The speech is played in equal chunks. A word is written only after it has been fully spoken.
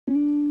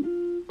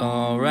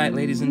All right,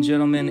 ladies and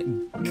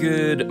gentlemen,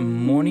 good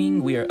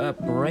morning. We are up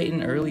bright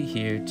and early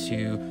here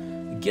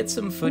to get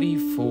some footy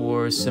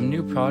for some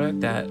new product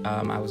that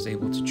I was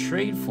able to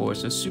trade for.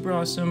 So super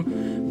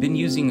awesome. Been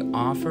using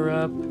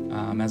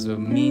OfferUp as a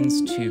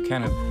means to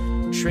kind of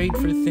trade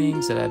for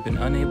things that I've been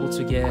unable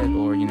to get,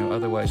 or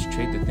otherwise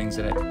trade the things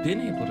that I've been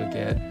able to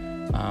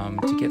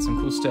get some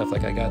cool stuff.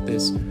 Like I got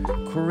this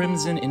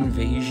Crimson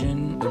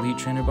Invasion Elite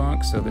Trainer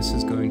box, so this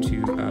is going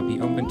to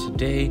be open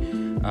today.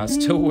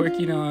 Still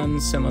working on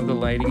some of the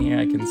lighting here.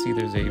 I can see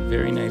there's a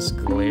very nice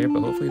glare,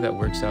 but hopefully that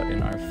works out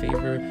in our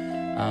favor,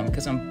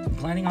 because I'm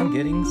planning on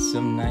getting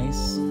some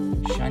nice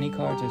shiny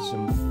cards or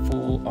some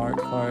full art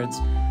cards.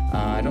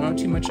 I don't know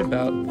too much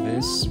about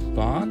this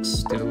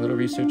box, did a little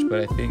research, but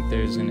I think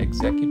there's an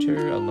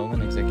Executor, a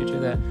Alolan Executor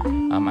that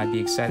I'd be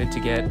excited to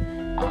get,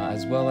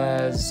 as well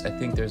as I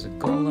think there's a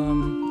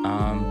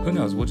Golem. Who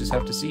knows, we'll just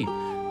have to see.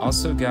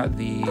 Also got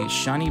the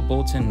shiny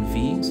Bolton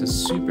V, so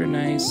super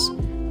nice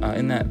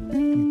in that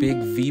big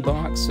V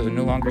box, so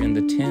no longer in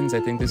the tins. I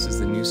think this is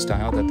the new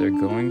style that they're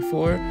going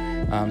for.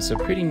 So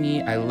pretty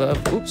neat. I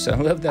love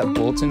that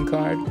Bolton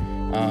card.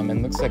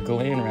 And looks like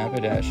Galarian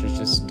Rapidash is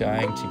just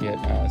dying to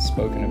get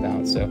spoken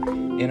about. So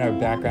in our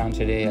background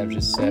today, I've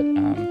just set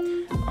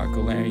our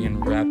Galarian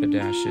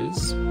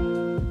Rapidashes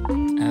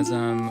as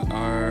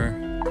our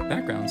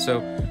background.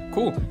 So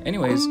cool.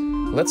 Anyways,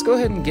 let's go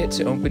ahead and get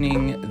to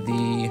opening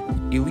the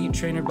Elite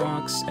Trainer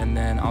box, and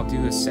then I'll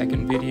do a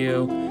second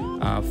video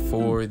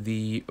for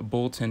the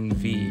Bolton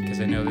V, because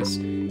I know this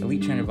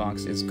Elite Trainer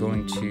box is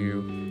going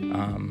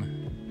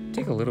to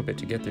take a little bit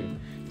to get through.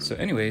 So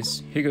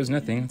anyways, here goes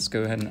nothing. Let's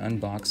go ahead and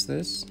unbox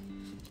this.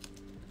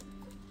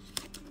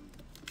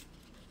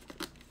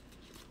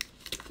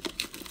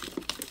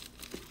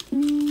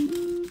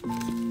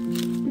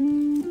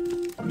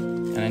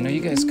 And I know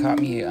you guys caught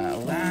me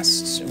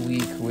last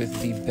week with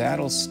the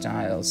Battle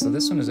Styles. So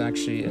this one is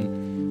actually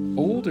an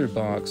older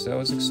box, so I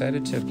was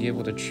excited to be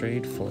able to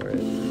trade for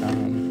it.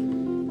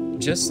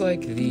 Just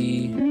like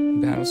the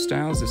Battle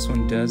Styles, this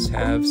one does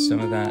have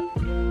some of that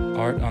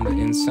art on the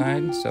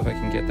inside, so if I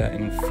can get that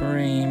in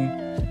frame,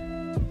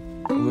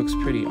 it looks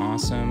pretty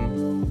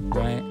awesome,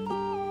 right?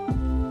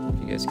 If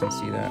you guys can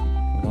see that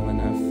well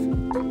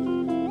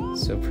enough.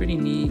 So pretty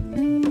neat.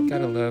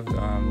 Gotta love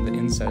the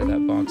inside of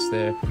that box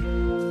there.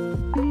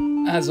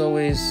 As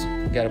always,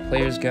 got a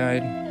player's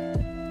guide,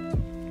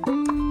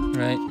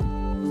 right?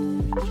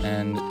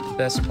 And the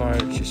best part,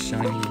 just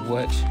showing you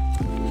what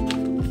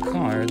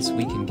cards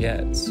we can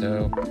get.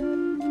 So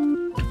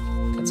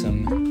got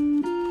some,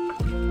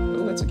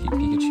 that's a cute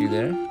Pikachu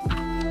there.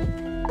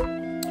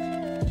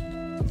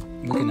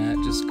 Looking at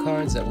just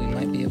cards that we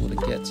might be able to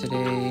get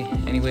today.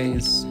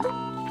 Anyways,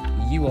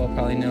 you all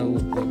probably know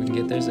what we can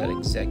get. There's that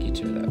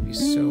Executor. That would be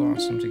so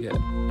awesome to get.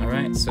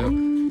 Alright, so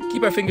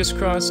keep our fingers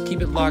crossed.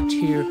 Keep it locked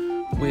here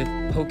with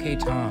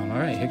Pokémon.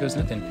 Alright, here goes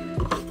nothing.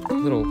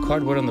 Little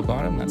cardboard on the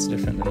bottom. That's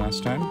different than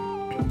last time.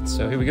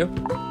 So here we go.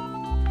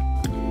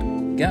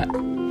 Got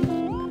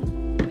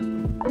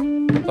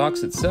the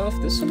box itself.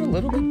 This one a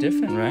little bit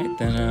different, right,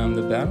 than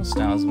the Battle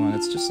Styles one.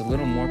 It's just a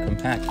little more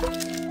compact.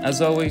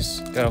 As always,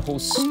 got a whole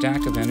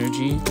stack of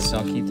energy, so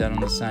I'll keep that on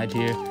the side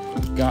here.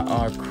 Got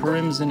our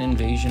Crimson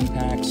Invasion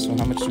pack. So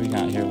how much do we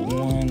got here?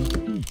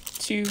 1,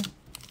 2,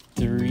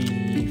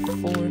 3,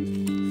 4,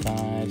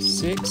 5,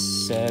 6,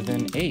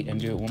 7, 8. And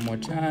do it one more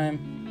time.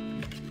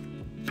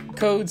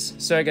 Codes.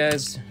 Sorry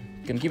guys,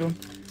 gonna keep them.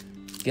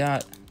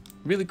 Got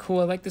really cool.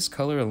 I like this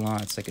color a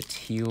lot. It's like a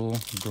teal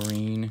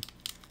green.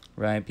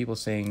 Right, people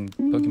saying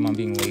Pokemon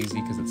being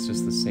lazy because it's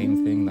just the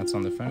same thing that's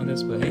on the front of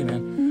this, but hey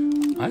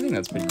man, I think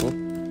that's pretty cool.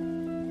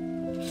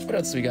 What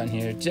else do we got in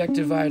here? Deck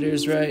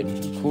dividers, right,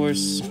 of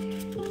course.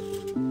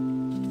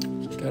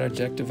 Got our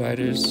deck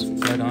dividers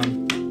right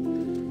on.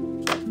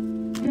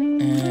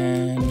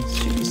 And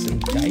maybe some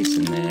dice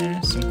in there,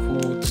 some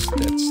cool,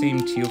 that same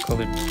teal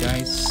colored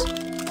dice.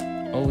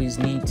 Always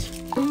neat.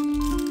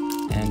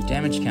 And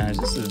damage counters,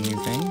 this is a new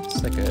thing.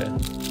 It's like a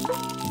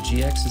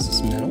GX, is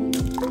this metal?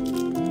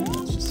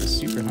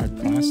 Super hard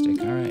plastic.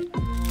 Alright,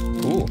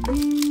 cool.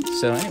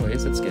 So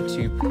anyways, let's get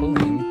to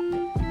pulling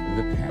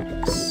the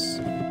packs.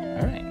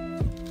 Alright.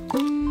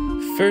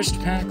 First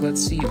pack,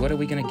 let's see, what are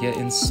we gonna get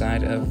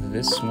inside of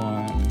this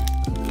one?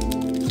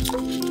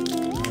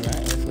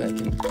 Alright, hopefully I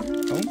can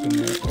open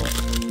it.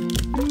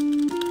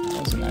 That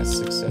wasn't as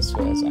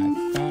successful as I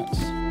thought.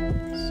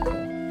 So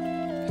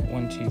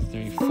 1, 2,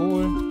 3, 4.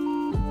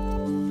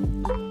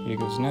 Here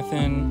goes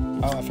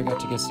nothing. Oh, I forgot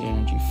to get the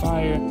Energy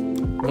Fire.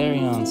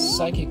 Larion,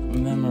 Psychic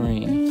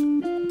Memory,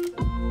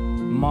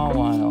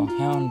 Mawile,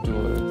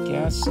 Houndour,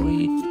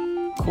 Ghastly,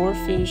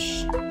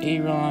 Corphish,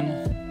 Aeron,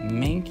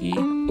 Mankey,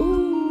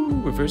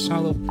 ooh, Reverse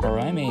Hollow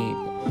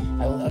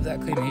Primeape. I love that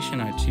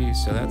claymation art too,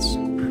 so that's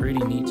pretty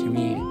neat to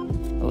me.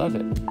 I love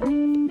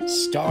it.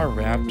 Star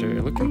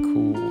Raptor, looking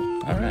cool.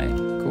 Alright,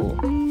 cool.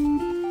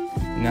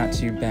 Not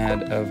too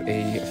bad of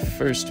a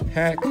first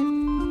pack.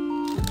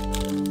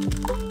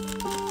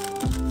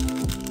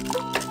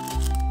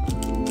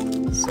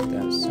 Set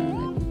that aside.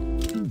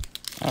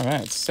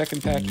 Alright,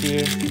 second pack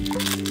here.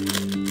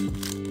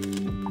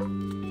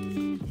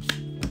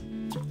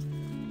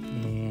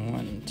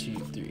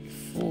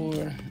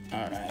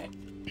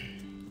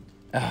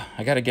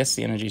 I gotta guess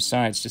the energy.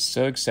 Sorry, it's just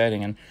so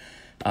exciting.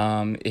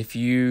 And if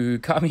you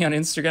caught me on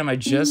Instagram, I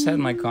just had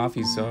my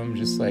coffee, so I'm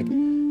just like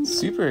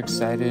super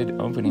excited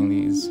opening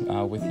these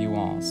with you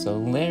all. So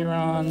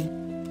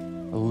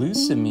Lairon,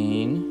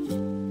 Lucamine,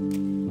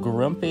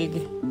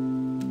 Grumpig,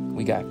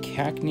 we got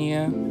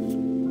Cacnea,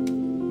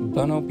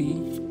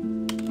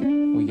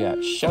 Bunnelby, we got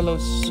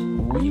Shellos,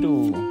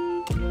 Weedle,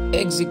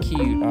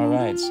 Execute.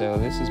 Alright, so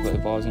this is what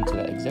evolves into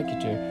the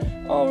Executor.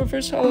 Oh,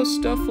 Reverse Hollow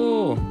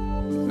Stuffle!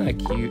 Isn't that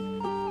cute?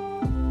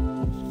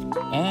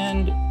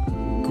 And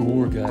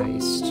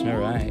Gourgeist.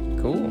 Alright,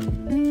 cool.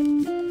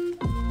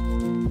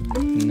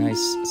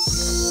 Nice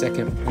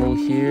second pull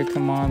here.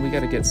 Come on, we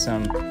gotta get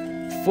some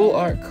full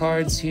art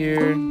cards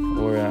here,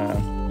 or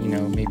you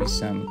know, maybe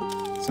some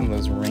of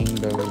those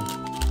rainbow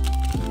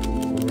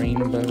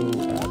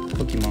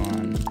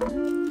Pokemon.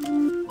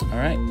 All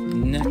right,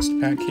 next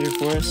pack here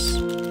for us.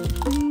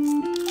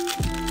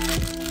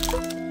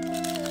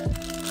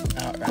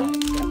 All right,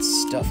 got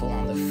Stuffle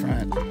on the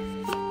front.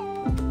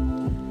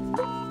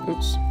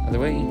 Oops, other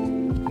way.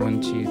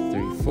 1, 2,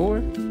 3, 4.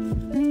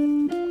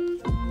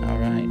 All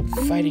right,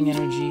 Fighting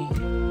Energy,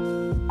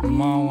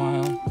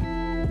 Mawile.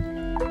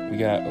 We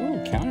got,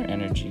 oh, Counter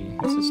Energy.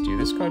 What's this do?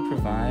 This card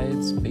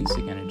provides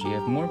basic energy. You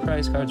have more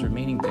prize cards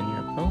remaining than your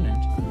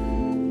opponent.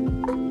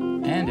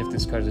 And if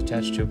this card is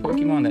attached to a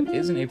Pokemon that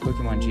isn't a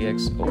Pokemon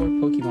GX or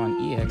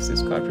Pokemon EX,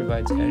 this card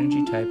provides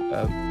energy type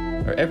of,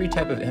 or every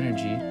type of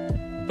energy,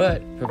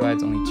 but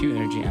provides only 2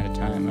 energy at a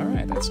time.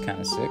 Alright, that's kind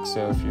of sick.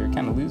 So if you're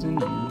kind of losing,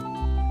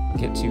 you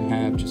get to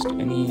have just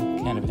any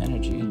kind of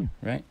energy,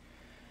 right?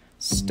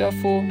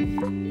 Stuffle,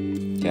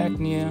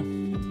 Cacnea,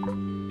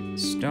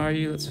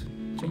 Staryu. Let's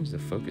change the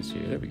focus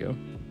here. There we go.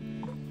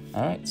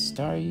 Alright,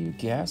 Staryu,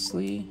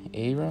 Ghastly,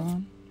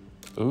 Aron.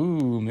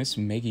 Ooh, Miss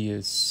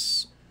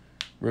Megius.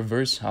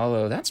 Reverse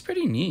Hollow. That's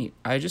pretty neat.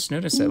 I just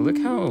noticed that. Look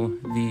how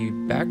the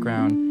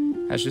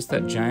background has just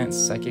that giant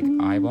psychic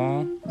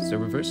eyeball. So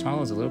Reverse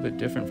Hollow is a little bit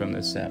different from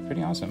this set.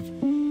 Pretty awesome.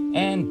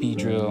 And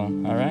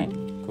Beedrill. Alright,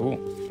 cool.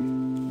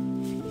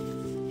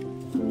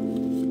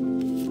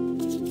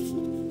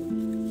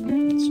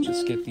 Let's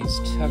just get these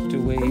tucked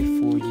away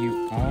for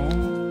you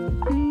all.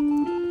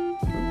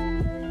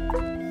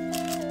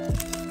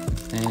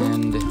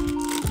 And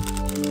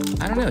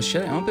I don't know,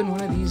 should I open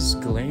one of these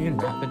Galarian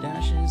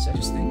Rapidashes? I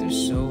just think they're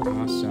so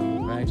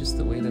awesome, right? Just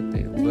the way that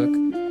they look,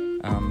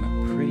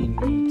 pretty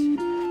neat,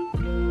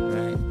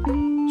 right?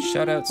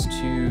 Shoutouts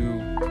to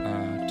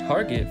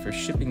Target for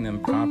shipping them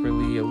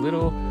properly. A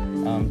little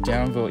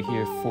downvote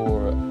here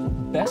for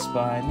Best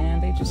Buy. Man,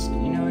 they just,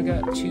 you know, I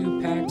got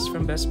 2 packs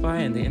from Best Buy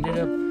and they ended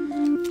up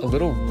a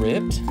little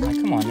ripped. Like,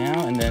 come on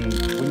now. And then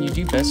when you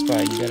do Best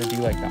Buy, you gotta do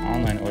like the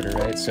online order,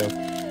 right? So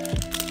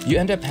you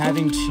end up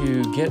having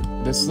to get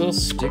this little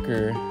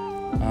sticker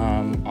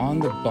on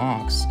the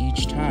box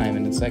each time,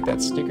 and it's like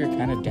that sticker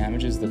kind of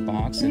damages the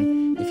box.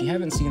 And if you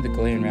haven't seen the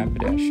Galarian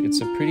Rapidash,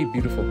 it's a pretty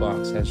beautiful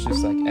box. It has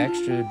just like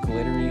extra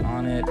glittery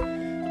on it.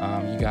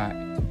 You got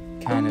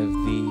kind of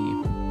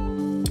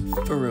the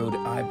furrowed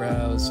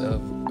eyebrows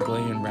of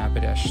Galarian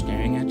Rapidash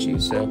staring at you,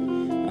 so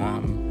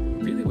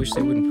really wish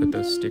they wouldn't put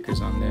those stickers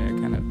on there. It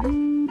kind of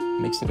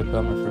makes it a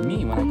bummer for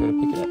me when I go to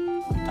pick it up.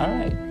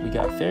 Alright, we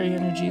got Fairy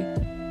Energy,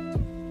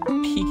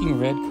 Peaking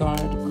Red card,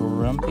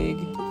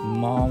 Grumpig,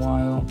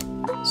 Mawile,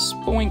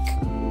 Spoink,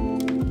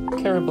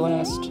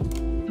 Carablast,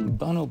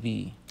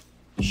 Bunnelby,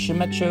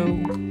 Shimecho,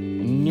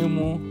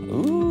 Numel,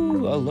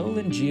 ooh, a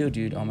Alolan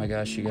Geodude. Oh my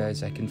gosh, you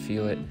guys, I can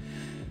feel it.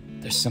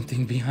 There's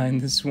something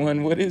behind this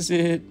one. What is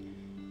it?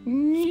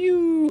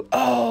 Mew!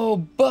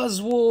 Oh,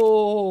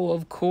 Buzzwole!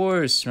 Of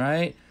course,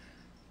 right?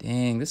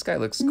 Dang, this guy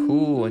looks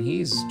cool, and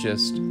he's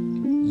just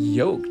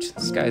yoked.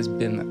 This guy's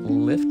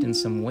been lifting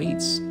some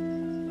weights.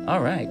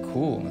 Alright,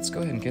 cool. Let's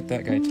go ahead and get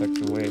that guy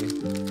tucked away.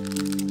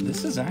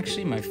 This is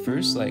actually my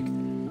first, like,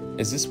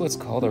 is this what's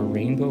called a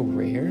rainbow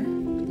rare?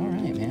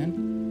 Alright, man.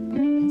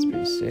 That's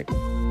pretty sick.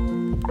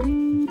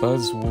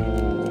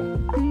 Buzzwole.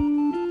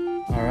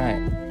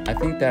 Alright, I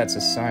think that's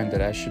a sign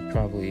that I should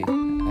probably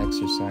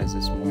exercise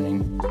this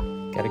morning.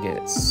 Gotta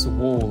get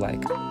swole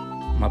like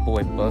my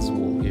boy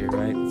Buzzwole here,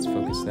 right? Let's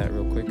focus that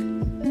real quick.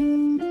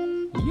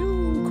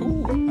 Yoo,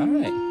 cool.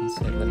 Alright, let's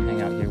let him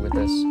hang out here with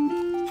us.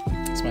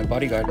 It's my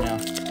bodyguard now.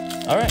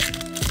 Alright,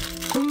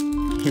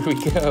 here we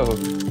go.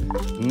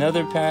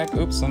 Another pack.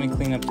 Oops, let me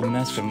clean up the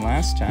mess from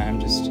last time.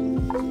 Just,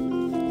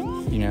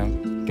 you know,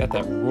 got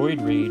that roid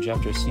rage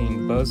after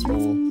seeing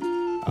Buzzwole.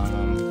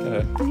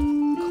 Gotta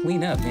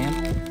clean up,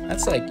 man.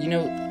 That's like, you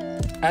know,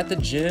 at the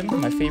gym,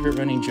 my favorite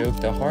running joke,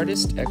 the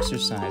hardest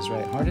exercise,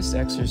 right? Hardest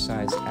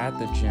exercise at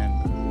the gym,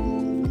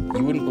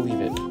 you wouldn't believe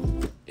it,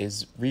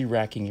 is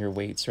re-racking your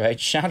weights, right?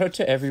 Shout out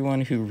to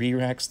everyone who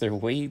re-racks their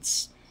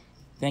weights.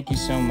 Thank you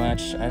so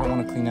much. I don't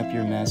want to clean up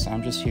your mess.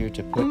 I'm just here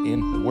to put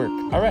in work.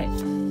 All right,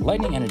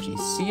 Lightning Energy,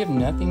 Sea of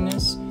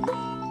Nothingness,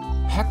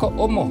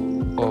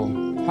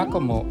 Hako-omo,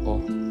 Hako-mo-o,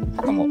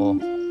 Hako-mo-o.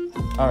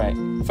 All right,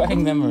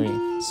 Fighting Memory,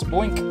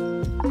 Spoink,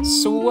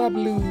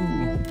 Swablu,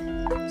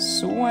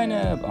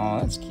 Swinub. Oh,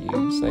 that's cute.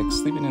 It's like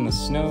sleeping in the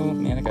snow.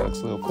 Man, that guy looks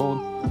a little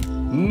cold.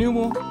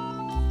 Numel,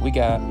 We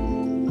got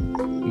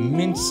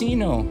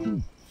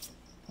Mincino.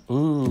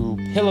 Ooh,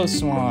 Pillow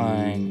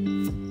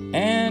Swine.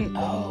 And,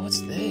 oh,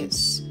 what's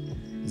this?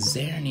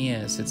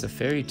 Xerneas. It's a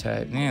fairy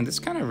type. Man, this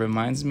kind of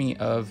reminds me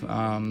of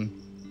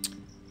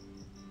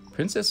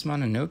Princess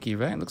Mononoke,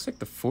 right? It looks like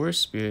the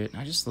forest spirit.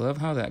 I just love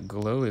how that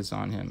glow is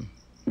on him,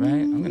 right?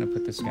 I'm going to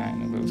put this guy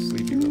in a little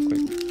sleepy real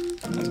quick.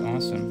 That's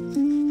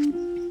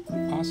awesome.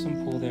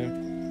 Awesome pull there.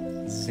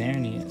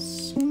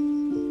 Xerneas.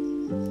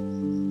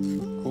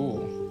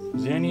 Cool.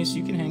 Xerneas,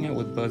 you can hang out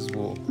with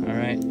Buzzwole,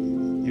 alright?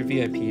 You're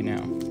VIP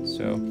now.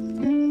 So,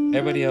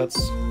 everybody else,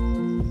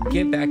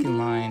 get back in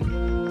line.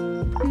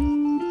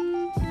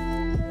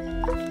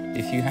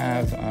 If you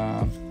have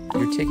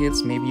your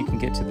tickets, maybe you can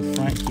get to the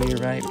front here,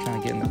 right? We're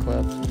trying to get in the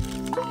club.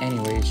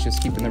 Anyways,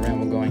 just keeping the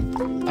ramble going.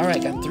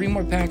 Alright, got 3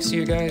 more packs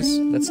here, guys.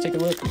 Let's take a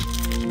look.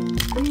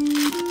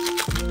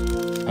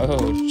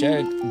 Oh,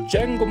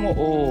 Jangomo.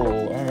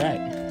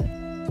 Alright.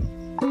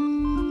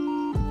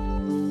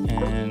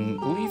 And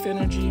Leaf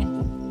Energy.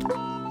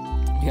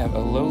 We have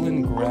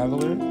Alolan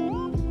Graveler,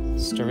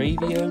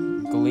 Staravia,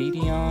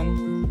 Gladion,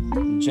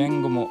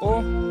 Jangomo,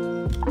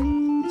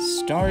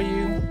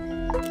 Staryu,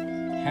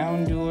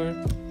 Houndour,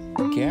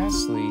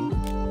 Ghastly,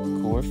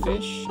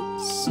 Corphish,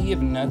 Sea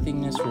of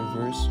Nothingness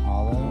Reverse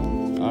Hollow.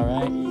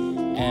 Alright.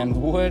 And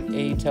what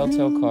a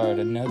telltale card.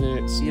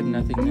 Another Sea of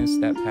Nothingness.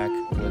 That pack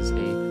was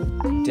a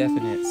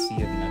definite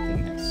Sea of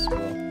Nothingness.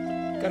 Well,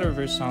 got a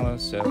reverse hollow,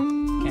 so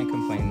can't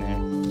complain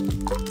there.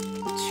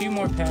 2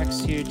 more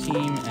packs here,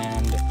 team,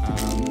 and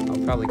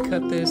I'll probably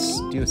cut this,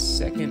 do a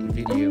second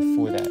video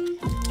for that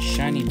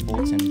shiny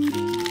Bolton V.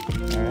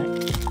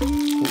 Alright,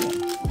 cool.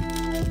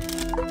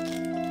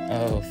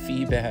 Oh,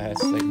 Feebas,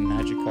 like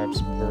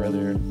Magikarp's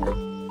brother, or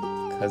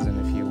cousin,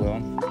 if you will.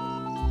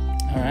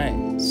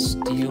 Alright,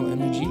 Steel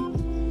Energy,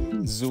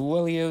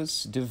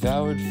 Zoelios,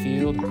 Devoured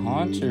Field,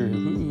 Haunter.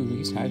 Ooh,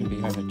 he's hiding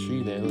behind a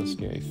tree there, a little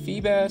scary.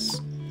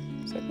 Feebas,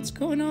 it's like, what's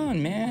going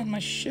on, man? My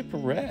ship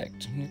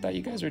wrecked. I thought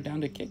you guys were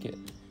down to kick it.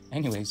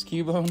 Anyways,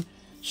 Cubone,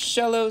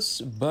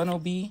 Shellos,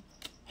 Bunnelby,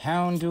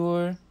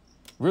 Houndour,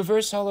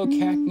 Reverse Hollow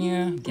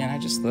Cacnea. Again, I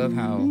just love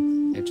how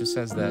it just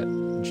has that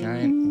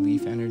giant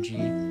leaf energy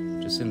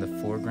just in the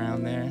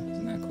foreground there.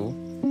 Isn't that cool?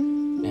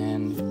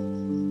 And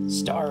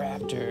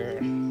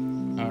Staraptor.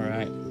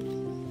 Alright.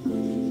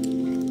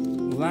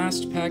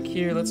 Last pack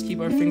here. Let's keep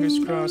our fingers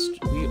crossed.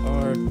 We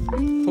are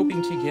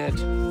hoping to get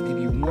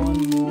maybe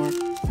 1 more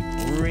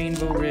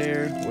Rainbow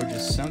Rare or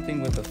just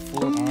something with a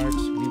full art.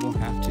 We will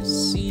have to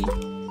see.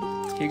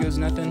 Here goes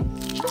nothing.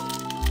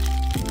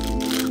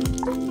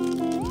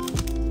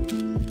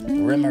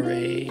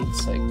 Remoraid.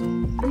 It's like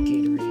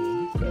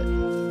Gatorade, but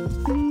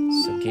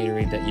so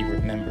Gatorade that you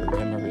remember.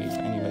 Remoraid.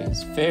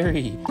 Anyways,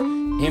 Fairy,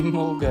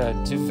 Emolga,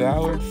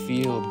 Devoured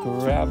Field,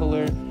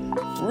 Graveler,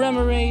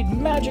 Remoraid,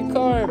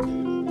 Magikarp,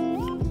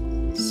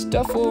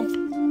 Stuffle.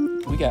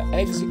 We got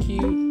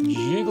Execute,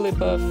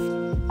 Jigglypuff.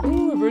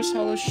 Ooh, Reverse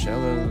Hollow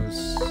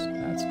Shellos.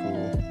 That's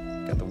cool.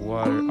 Got the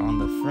water on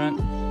the front.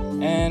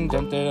 And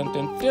dun dun dun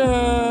dun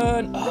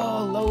dun!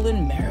 Oh,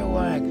 Alolan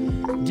Marowak!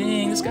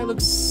 Dang, this guy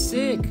looks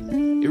sick!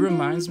 It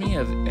reminds me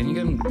of, and you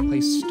can play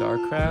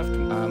StarCraft,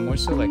 more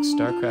so like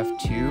StarCraft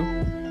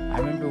 2. I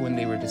remember when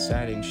they were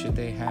deciding, should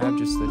they have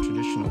just the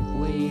traditional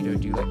blade or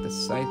do like the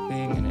scythe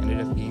thing, and it ended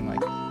up being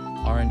like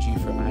RNG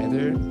for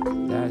either.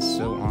 That is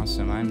so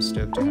awesome. I'm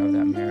stoked to have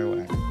that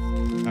Marowak.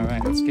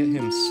 Alright, let's get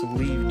him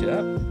sleeved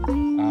up,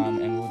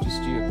 and we'll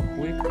just do a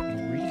quick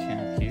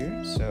recap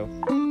here. So,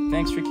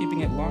 thanks for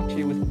keeping it locked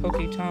here with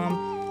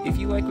PokeTom. If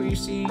you like what you're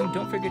seeing,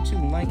 don't forget to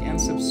like and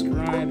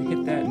subscribe.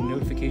 Hit that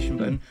notification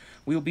button.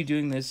 We will be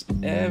doing this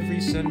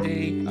every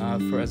Sunday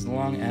for as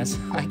long as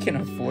I can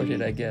afford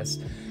it, I guess.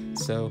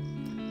 So,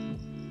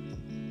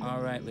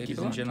 alright, ladies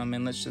and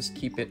gentlemen, let's just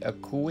keep it a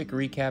quick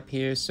recap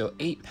here. So,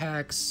 8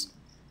 packs.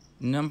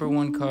 Number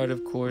 1 card,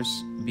 of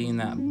course, being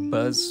that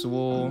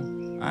Buzzwole.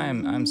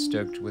 I'm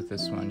stoked with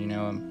this one. You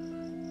know,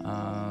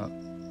 I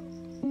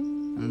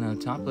don't know.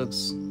 Top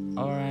looks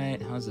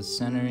alright. How's the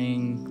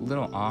centering? A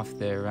little off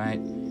there, right?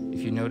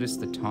 If you notice,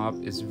 the top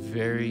is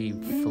very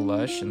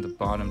flush, and the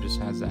bottom just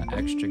has that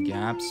extra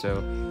gap.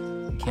 So,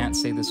 can't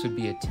say this would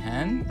be a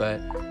 10, but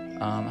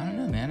I don't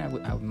know, man. I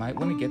might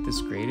want to get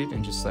this graded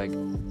and just like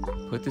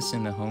put this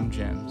in the home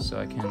gym so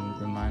I can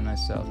remind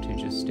myself to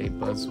just stay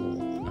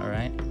Buzzwole.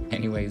 Alright?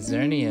 Anyway,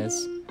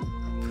 Xerneas,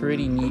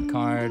 pretty neat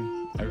card.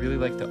 I really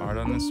like the art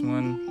on this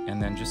one,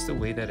 and then just the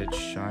way that it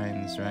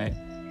shines, right?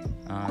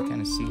 Kind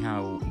of see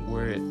how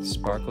where it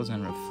sparkles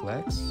and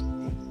reflects.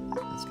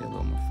 Let's get a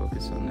little more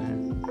focus on there.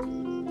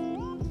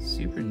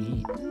 Super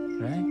neat,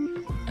 right?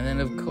 And then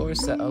of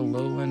course that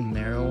Alolan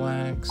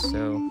Marowak.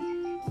 So,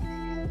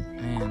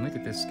 man, look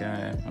at this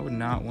guy. I would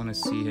not want to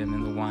see him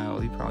in the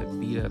wild. He'd probably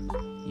beat up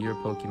your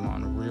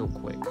Pokemon real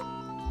quick.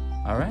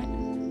 Alright,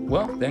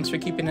 well, thanks for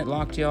keeping it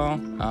locked, y'all.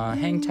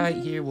 Hang tight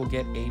here. We'll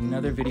get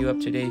another video up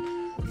today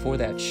for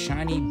that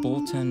shiny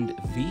Bolton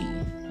V.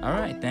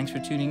 Alright, thanks for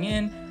tuning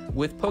in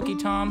with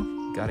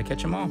PokeTom. Gotta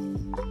catch 'em all.